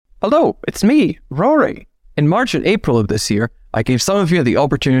Hello, it's me, Rory. In March and April of this year, I gave some of you the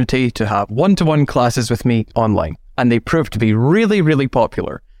opportunity to have one-to-one classes with me online, and they proved to be really, really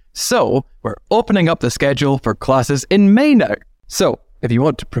popular. So, we're opening up the schedule for classes in May now. So, if you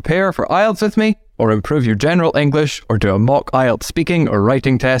want to prepare for IELTS with me, or improve your general English, or do a mock IELTS speaking or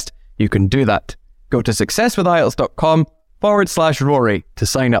writing test, you can do that. Go to successwithielts.com/Rory to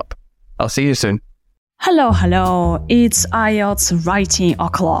sign up. I'll see you soon. Hello, it's IELTS Writing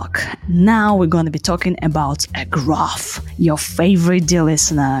O'Clock. Now we're going to be talking about a graph, your favorite, dear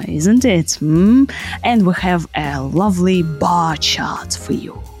listener, isn't it? And we have a lovely bar chart for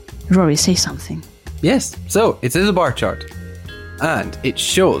you. Rory, say something. Yes, so it is a bar chart. And it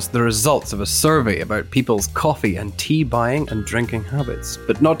shows the results of a survey about people's coffee and tea buying and drinking habits.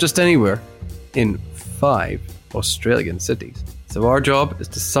 But not just anywhere, in 5 Australian cities. So our job is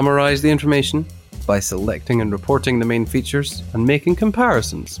to summarise the information by selecting and reporting the main features and making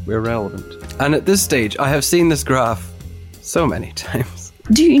comparisons where relevant. And at this stage, I have seen this graph so many times.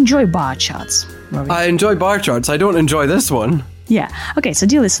 Do you enjoy bar charts, Rory? I enjoy bar charts. I don't enjoy this one. Yeah. Okay, so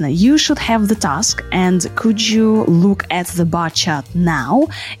dear listener, you should have the task, and could you look at the bar chart now?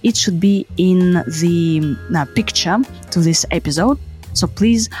 It should be in the picture to this episode. So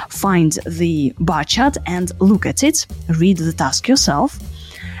please find the bar chart and look at it, read the task yourself,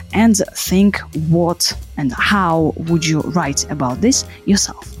 and think what and how would you write about this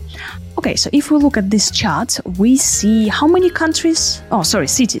yourself. Okay, so if we look at this chart, we see how many countries? Oh, sorry,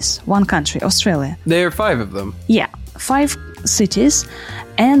 cities. One country, Australia. There are 5 of them. Yeah, 5 cities,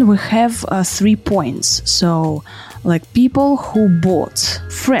 and we have 3 points. So, like people who bought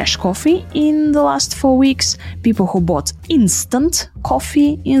fresh coffee in the last 4 weeks, people who bought instant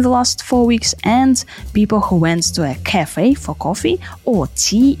coffee in the last 4 weeks, and people who went to a cafe for coffee or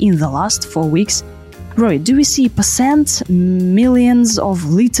tea in the last 4 weeks. Roy, do we see percent, millions of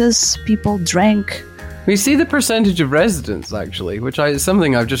liters people drank? We see the percentage of residents, actually, which is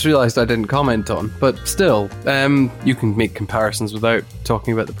something I've just realised I didn't comment on. But still, you can make comparisons without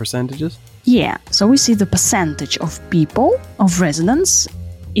talking about the percentages. Yeah, so we see the percentage of people, of residents,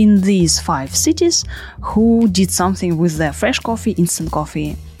 in these 5 cities who did something with their fresh coffee, instant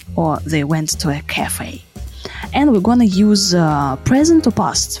coffee, or they went to a cafe. And we're gonna use present or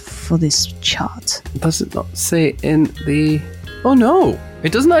past for this chart. Does it not say in the... Oh no!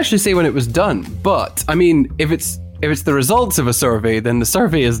 It doesn't actually say when it was done, but, I mean, if it's the results of a survey, then the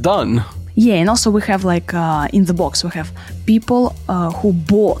survey is done. Yeah, and also we have in the box, we have people who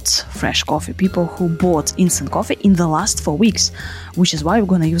bought fresh coffee, people who bought instant coffee in the last 4 weeks, which is why we're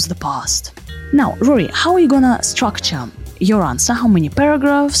going to use the past. Now, Rory, how are you going to structure your answer? How many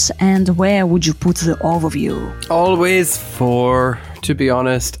paragraphs, and where would you put the overview? Always 4, to be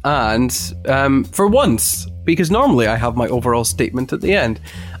honest, and for once, because normally I have my overall statement at the end.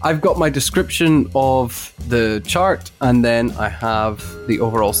 I've got my description of the chart, and then I have the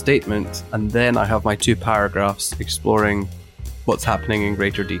overall statement, and then I have my 2 paragraphs exploring what's happening in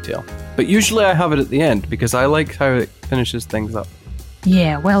greater detail. But usually I have it at the end, because I like how it finishes things up.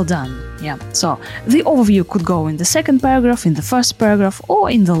 Yeah, well done. Yeah, so the overview could go in the second paragraph, in the first paragraph, or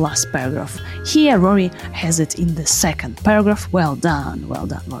in the last paragraph. Here, Rory has it in the second paragraph. Well done,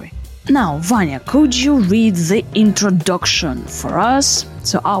 Rory. Now, Vanya, could you read the introduction for us?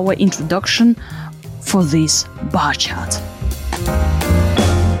 So our introduction for this bar chart.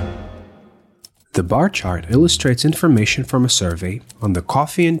 The bar chart illustrates information from a survey on the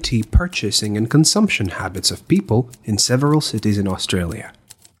coffee and tea purchasing and consumption habits of people in several cities in Australia.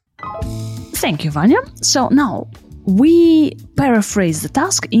 Thank you, Vanya. So now, we paraphrase the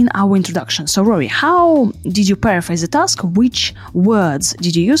task in our introduction. So, Rory, how did you paraphrase the task? Which words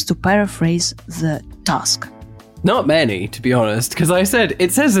did you use to paraphrase the task? Not many, to be honest, because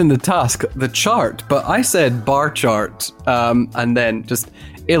it says in the task, the chart, but I said bar chart, and then just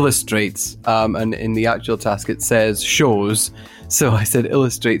illustrates, and in the actual task it says shows. So I said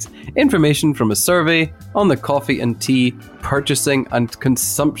illustrates information from a survey on the coffee and tea purchasing and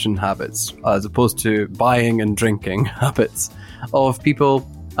consumption habits, as opposed to buying and drinking habits of people.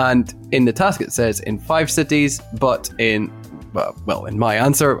 And in the task it says in 5 cities, but in my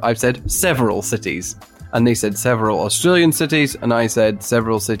answer I've said several cities. And they said several Australian cities, and I said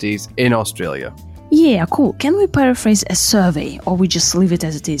several cities in Australia. Yeah, cool. Can we paraphrase a survey, or we just leave it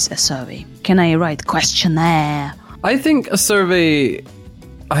as it is, a survey? Can I write questionnaire? I think a survey...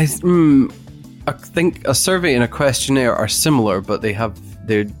 I think a survey and a questionnaire are similar, but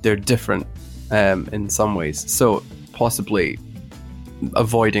they're different in some ways. So possibly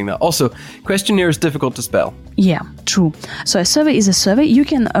avoiding that. Also, questionnaire is difficult to spell. Yeah, true. So a survey is a survey. You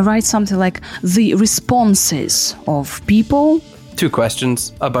can write something like the responses of people 2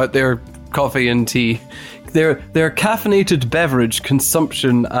 questions about their coffee and tea. Their caffeinated beverage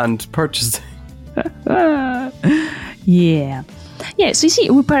consumption and purchasing. Yeah. Yeah, so you see,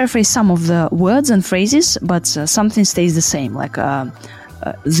 we paraphrase some of the words and phrases, but something stays the same. Like,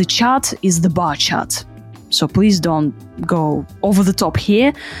 the chart is the bar chart. So please don't go over the top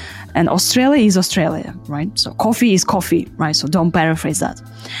here. And Australia is Australia, right? So coffee is coffee, right? So don't paraphrase that.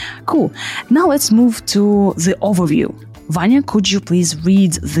 Cool. Now let's move to the overview. Vanya, could you please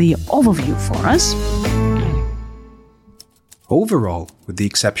read the overview for us? Overall, with the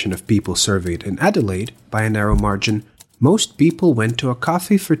exception of people surveyed in Adelaide by a narrow margin, most people went to a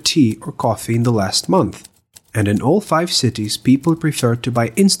cafe for tea or coffee in the last month. And in all 5 cities, people preferred to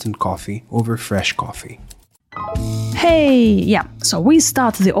buy instant coffee over fresh coffee. Hey, yeah, so we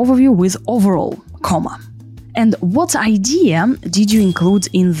start the overview with overall, comma. And what idea did you include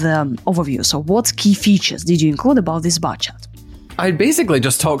in the overview? So what key features did you include about this bar chart? I basically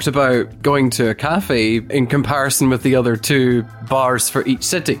just talked about going to a cafe in comparison with the other 2 bars for each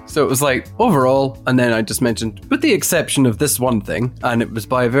city. So it was like overall, and then I just mentioned, with the exception of this one thing, and it was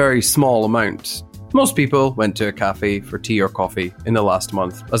by a very small amount. Most people went to a cafe for tea or coffee in the last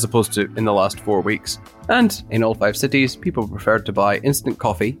month, as opposed to in the last 4 weeks. And in all 5 cities, people preferred to buy instant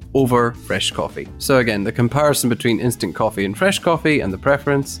coffee over fresh coffee. So again, the comparison between instant coffee and fresh coffee and the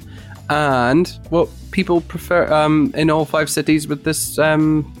preference, and what people prefer in all 5 cities with this,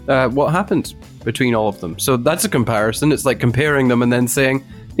 what happened between all of them. So that's a comparison. It's like comparing them and then saying,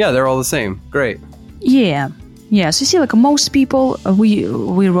 yeah, they're all the same. Great. Yeah. Yeah, so you see, like most people, we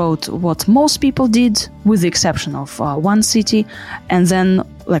wrote what most people did, with the exception of 1 city, and then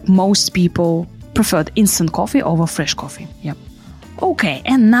like most people preferred instant coffee over fresh coffee. Yep. Okay,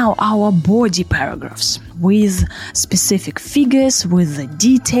 and now our body paragraphs with specific figures, with the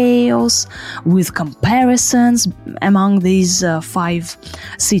details, with comparisons among these 5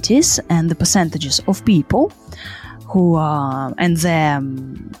 cities and the percentages of people who and their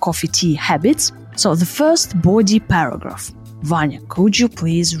coffee tea habits. So the first body paragraph. Vanya, could you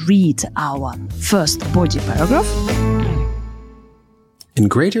please read our first body paragraph? In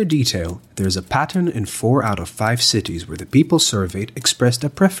greater detail, there is a pattern in 4 out of 5 cities where the people surveyed expressed a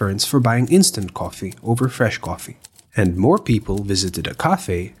preference for buying instant coffee over fresh coffee. And more people visited a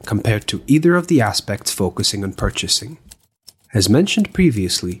cafe compared to either of the aspects focusing on purchasing. As mentioned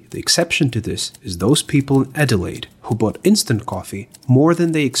previously, the exception to this is those people in Adelaide who bought instant coffee more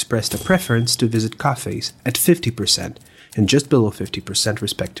than they expressed a preference to visit cafes at 50% and just below 50%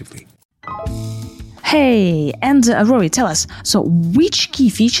 respectively. Hey, and Rory, tell us, so which key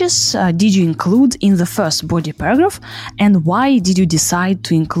features did you include in the first body paragraph, and why did you decide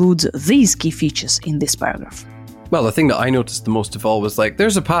to include these key features in this paragraph? Well, the thing that I noticed the most of all was like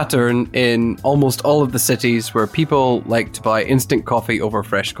there's a pattern in almost all of the cities where people like to buy instant coffee over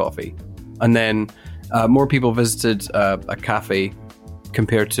fresh coffee. And then more people visited a cafe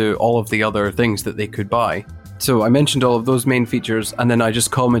compared to all of the other things that they could buy. So I mentioned all of those main features, and then I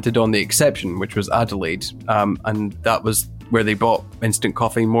just commented on the exception, which was Adelaide. And that was where they bought instant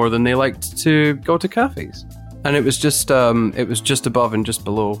coffee more than they liked to go to cafes. And it was just above and just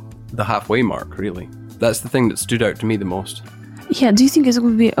below the halfway mark, really. That's the thing that stood out to me the most. Yeah, do you think it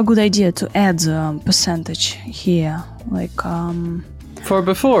would be a good idea to add percentage here? Like, For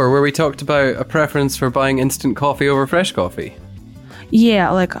before, where we talked about a preference for buying instant coffee over fresh coffee. Yeah,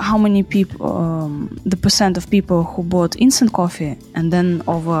 like how many people, the percent of people who bought instant coffee and then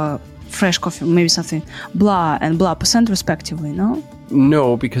over fresh coffee, maybe something blah and blah percent respectively, no?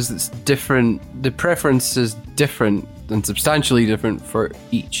 No, because it's different. The preference is different and substantially different for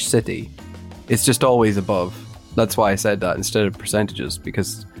each city. It's just always above. That's why I said that instead of percentages,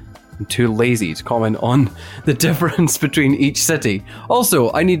 because I'm too lazy to comment on the difference between each city. Also,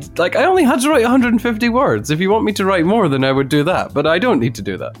 I only had to write 150 words. If you want me to write more, then I would do that, but I don't need to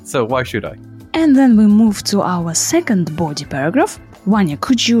do that, so why should I? And then we move to our second body paragraph. Vanya,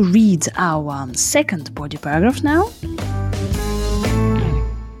 could you read our second body paragraph now?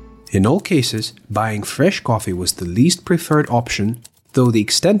 In all cases, buying fresh coffee was the least preferred option, though the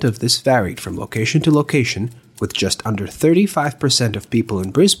extent of this varied from location to location, with just under 35% of people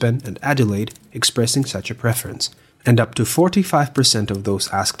in Brisbane and Adelaide expressing such a preference, and up to 45% of those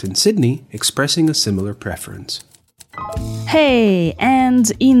asked in Sydney expressing a similar preference. Hey,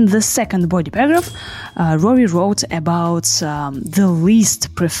 and in the second body paragraph, Rory wrote about the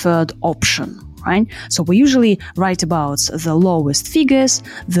least preferred option, right? So we usually write about the lowest figures,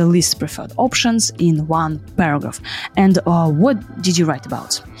 the least preferred options in one paragraph. And what did you write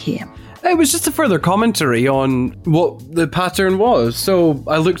about here? It was just a further commentary on what the pattern was. So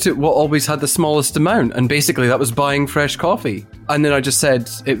I looked at what always had the smallest amount, and basically that was buying fresh coffee. And then I just said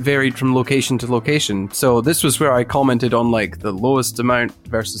it varied from location to location. So this was where I commented on like the lowest amount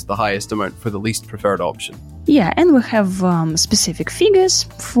versus the highest amount for the least preferred option. Yeah, and we have specific figures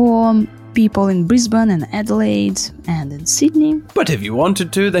for people in Brisbane and Adelaide and in Sydney. But if you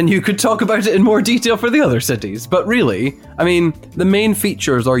wanted to, then you could talk about it in more detail for the other cities. But really, I mean, the main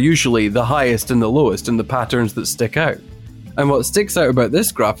features are usually the highest and the lowest and the patterns that stick out. And what sticks out about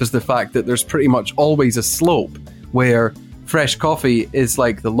this graph is the fact that there's pretty much always a slope where fresh coffee is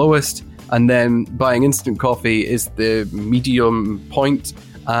like the lowest, and then buying instant coffee is the medium point,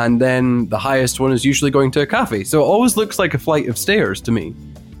 and then the highest one is usually going to a cafe. So it always looks like a flight of stairs to me.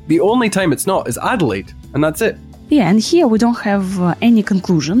 The only time it's not is Adelaide, and that's it. Yeah, and here we don't have any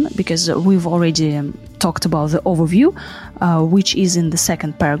conclusion because we've already talked about the overview, which is in the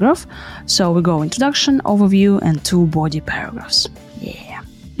second paragraph. So we go introduction, overview, and 2 body paragraphs. Yeah.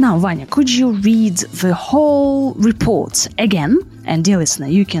 Now, Vanya, could you read the whole report again? And dear listener,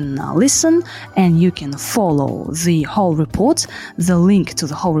 you can listen and you can follow the whole report. The link to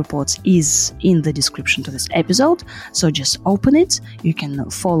the whole report is in the description to this episode. So just open it. You can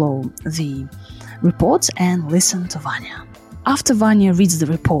follow the report and listen to Vanya. After Vanya reads the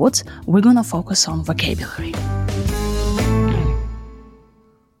report, we're gonna focus on vocabulary.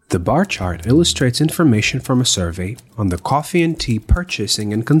 The bar chart illustrates information from a survey on the coffee and tea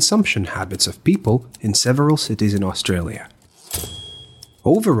purchasing and consumption habits of people in several cities in Australia.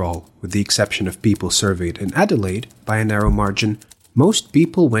 Overall, with the exception of people surveyed in Adelaide by a narrow margin, most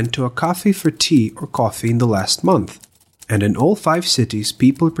people went to a cafe for tea or coffee in the last month, and in all 5 cities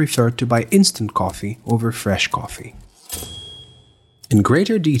people preferred to buy instant coffee over fresh coffee. In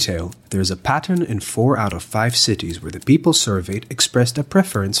greater detail, there is a pattern in 4 out of 5 cities where the people surveyed expressed a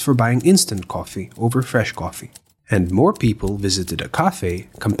preference for buying instant coffee over fresh coffee, and more people visited a cafe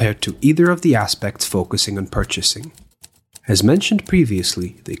compared to either of the aspects focusing on purchasing. As mentioned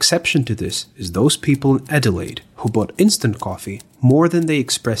previously, the exception to this is those people in Adelaide who bought instant coffee more than they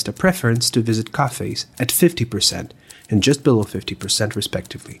expressed a preference to visit cafes at 50% and just below 50%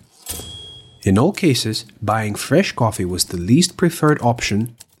 respectively. In all cases, buying fresh coffee was the least preferred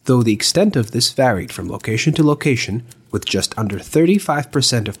option, though the extent of this varied from location to location, with just under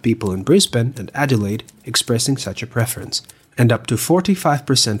 35% of people in Brisbane and Adelaide expressing such a preference, and up to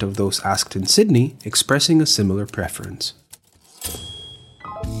 45% of those asked in Sydney expressing a similar preference.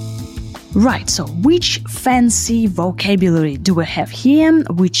 Right, so which fancy vocabulary do we have here?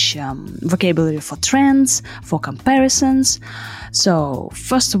 Which vocabulary for trends, for comparisons? So,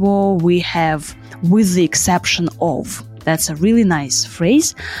 first of all, we have with the exception of. That's a really nice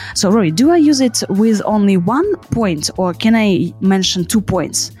phrase. So, Rory, do I use it with only 1 point or can I mention 2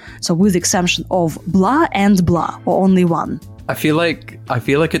 points? So, with the exception of blah and blah, or only one? I feel like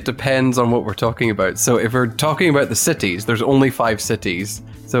it depends on what we're talking about. So if we're talking about the cities, there's only 5 cities.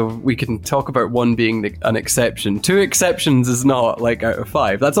 So we can talk about one being an exception. 2 exceptions is not like out of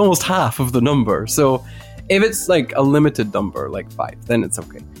 5. That's almost half of the number. So if it's like a limited number, like 5, then it's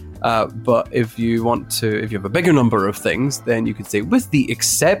okay. But if you have a bigger number of things, then you could say with the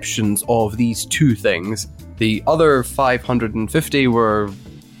exceptions of these 2 things, the other 550 were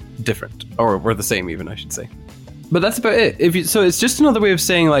different, or were the same even, I should say. But that's about it. So it's just another way of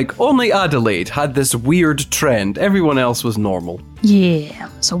saying, like, only Adelaide had this weird trend. Everyone else was normal. Yeah,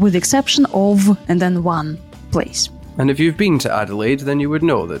 so with the exception of, and then 1 place. And if you've been to Adelaide, then you would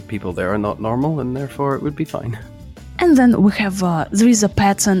know that people there are not normal, and therefore it would be fine. And then we have, there is a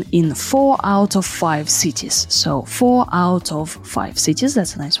pattern in 4 out of 5 cities. So 4 out of 5 cities,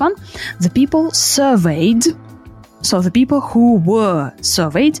 that's a nice one. The people surveyed, so the people who were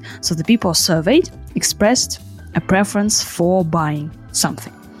surveyed, expressed a preference for buying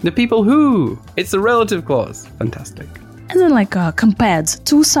something. The people who. It's a relative clause. Fantastic. And then compared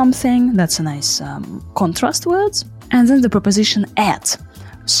to something, that's a nice contrast words. And then the preposition at.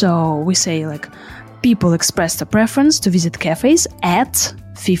 So we say people expressed a preference to visit cafes at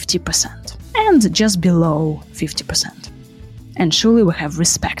 50% and just below 50%. And surely we have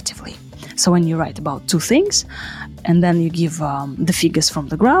respectively. So when you write about 2 things and then you give the figures from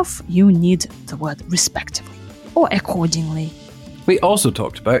the graph, you need the word respectively. Or accordingly. We also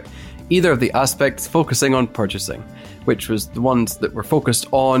talked about either of the aspects focusing on purchasing, which was the ones that were focused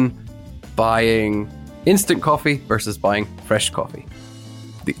on buying instant coffee versus buying fresh coffee.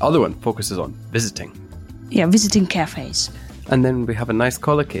 The other one focuses on visiting. Yeah, visiting cafes. And then we have a nice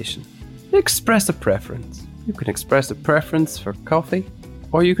collocation. Express a preference. You can express a preference for coffee,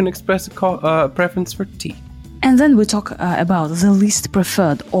 or you can express a preference for tea. And then we talk about the least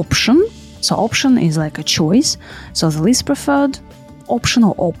preferred option. So option is like a choice. So the least preferred option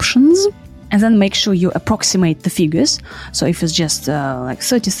or options. And then make sure you approximate the figures. So if it's just like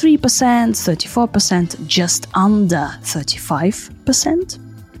 33%, 34%, just under 35%.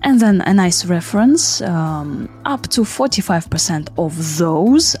 And then a nice reference, up to 45% of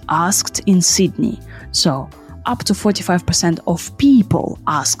those asked in Sydney. So up to 45% of people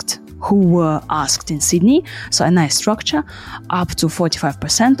asked who were asked in Sydney. So a nice structure, up to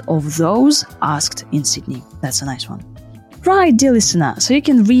 45% of those asked in Sydney. That's a nice one. Right, dear listener, so you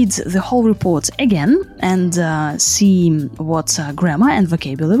can read the whole report again and see what grammar and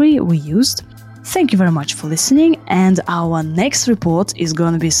vocabulary we used. Thank you very much for listening, and our next report is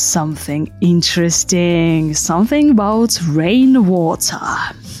going to be something interesting, something about rainwater.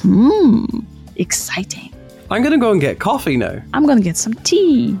 Exciting. I'm going to go and get coffee now. I'm going to get some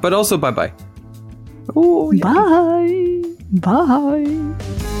tea. But also bye-bye. Oh, yeah. Bye.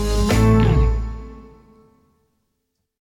 Bye.